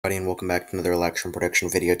And welcome back to another election prediction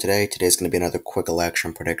video today. Today's going to be another quick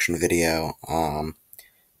election prediction video,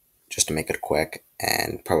 just to make it quick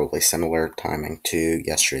and probably similar timing to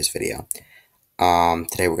yesterday's video.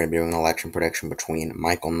 Today we're going to be doing an election prediction between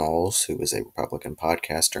Michael Knowles, who is a Republican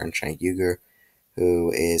podcaster, and Cenk,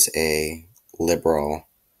 who is a liberal,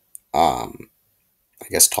 I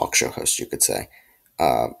guess talk show host, you could say,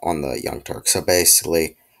 on the Young Turks. So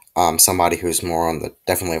basically, somebody who's more on the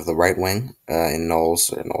definitely of the right wing in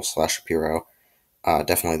Knowles or Knowles/Shapiro,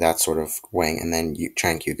 definitely that sort of wing, and then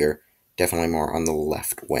Cenk definitely more on the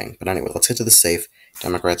left wing. But anyway, let's get to the safe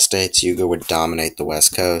Democrat states. Uygur would dominate the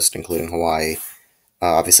West Coast, including Hawaii.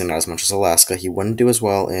 Obviously, not as much as Alaska. He wouldn't do as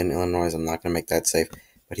well in Illinois. I'm not going to make that safe,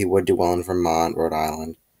 but he would do well in Vermont, Rhode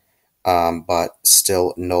Island. But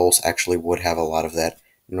still, Knowles actually would have a lot of that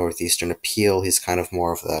northeastern appeal. He's kind of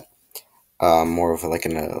more of that, more of like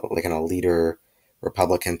a leader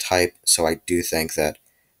Republican type. So I do think that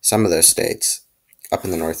some of those states up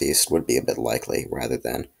in the Northeast would be a bit likely rather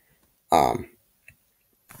than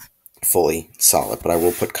fully solid. But I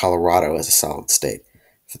will put Colorado as a solid state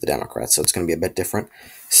for the Democrats. So it's going to be a bit different.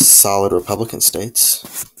 Solid Republican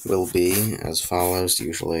states will be as follows.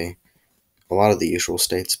 Usually a lot of the usual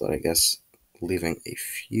states, but I guess leaving a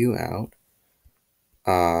few out.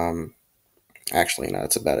 Actually, no,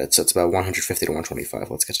 it's about 150 to 125.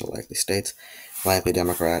 Let's get to the likely states. Likely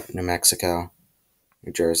Democrat, New Mexico,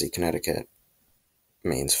 New Jersey, Connecticut,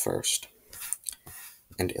 Maine's first,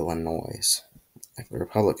 and Illinois. Likely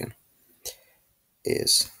Republican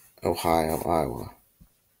is Ohio, Iowa,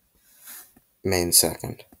 Maine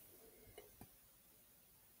second,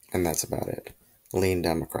 and that's about it. Lean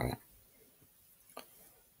Democrat.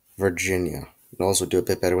 Virginia. Knowles would do a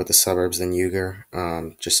bit better with the suburbs than Uygur,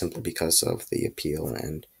 just simply because of the appeal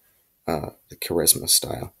and the charisma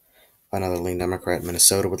style. Another lean Democrat.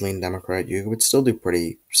 Minnesota would lean Democrat. Uygur would still do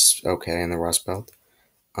pretty okay in the Rust Belt,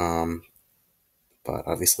 but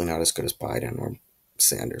obviously not as good as Biden or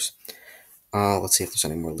Sanders. Let's see if there's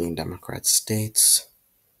any more lean Democrat states.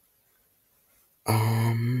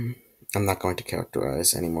 I'm not going to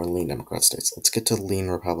characterize any more lean Democrat states. Let's get to lean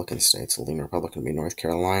Republican states. A lean Republican would be North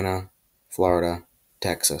Carolina, Florida,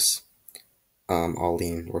 Texas. All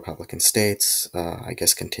lean Republican states, I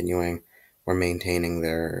guess continuing or maintaining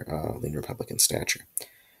their lean Republican stature.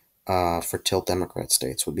 For tilt Democrat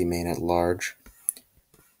states would be Maine at large,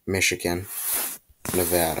 Michigan,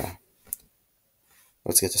 Nevada.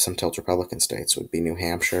 Let's get to some tilt Republican states. Would be New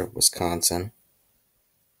Hampshire, Wisconsin.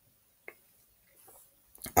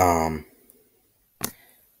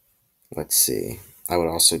 Let's see. I would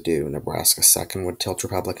also do Nebraska second would tilt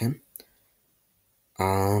Republican.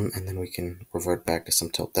 And then we can revert back to some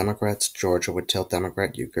tilt Democrats. Georgia would tilt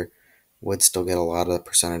Democrat. Uygur would still get a lot of the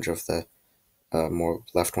percentage of the more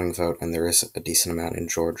left-wing vote, and there is a decent amount in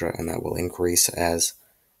Georgia, and that will increase as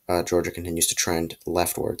Georgia continues to trend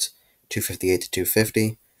leftwards. 258 to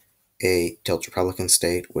 250. A tilt Republican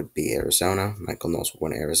state would be Arizona. Michael Knowles would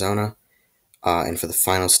win Arizona. And for the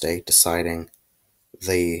final state deciding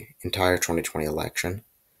the entire 2020 election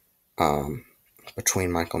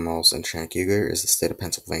between Michael Knowles and Cenk is the state of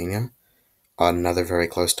Pennsylvania. Another very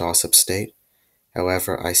close toss-up state.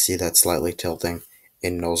 However, I see that slightly tilting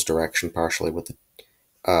in Knowles' direction, partially with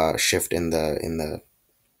the shift in the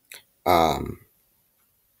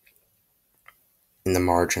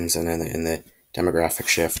margins and in the demographic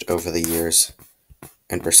shift over the years,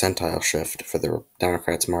 and percentile shift for the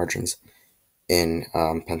Democrats' margins in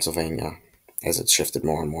Pennsylvania as it's shifted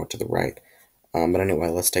more and more to the right. But anyway,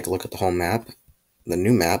 let's take a look at the whole map. The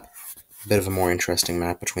new map, a bit of a more interesting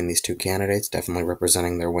map between these two candidates, definitely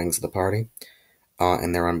representing their wings of the party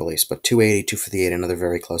and their unbeliefs. But 280, 258, another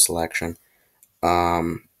very close election.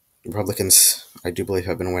 Republicans, I do believe,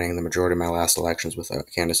 have been winning the majority of my last elections with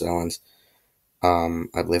Candace Owens. I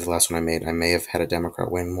believe the last one I may have had a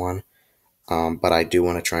Democrat win one. But I do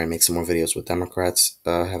want to try and make some more videos with Democrats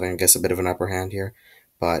having, I guess, a bit of an upper hand here.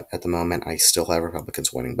 But at the moment, I still have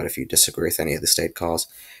Republicans winning. But if you disagree with any of the state calls,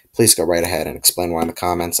 please go right ahead and explain why in the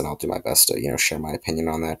comments, and I'll do my best to, share my opinion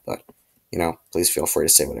on that. But, please feel free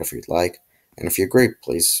to say whatever you'd like. And if you agree,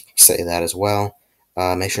 please say that as well.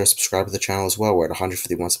 Make sure to subscribe to the channel as well. We're at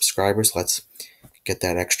 151 subscribers. Let's get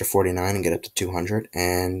that extra 49 and get up to 200.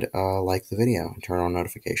 And like the video and turn on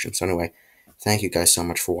notifications. So anyway, thank you guys so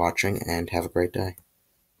much for watching, and have a great day.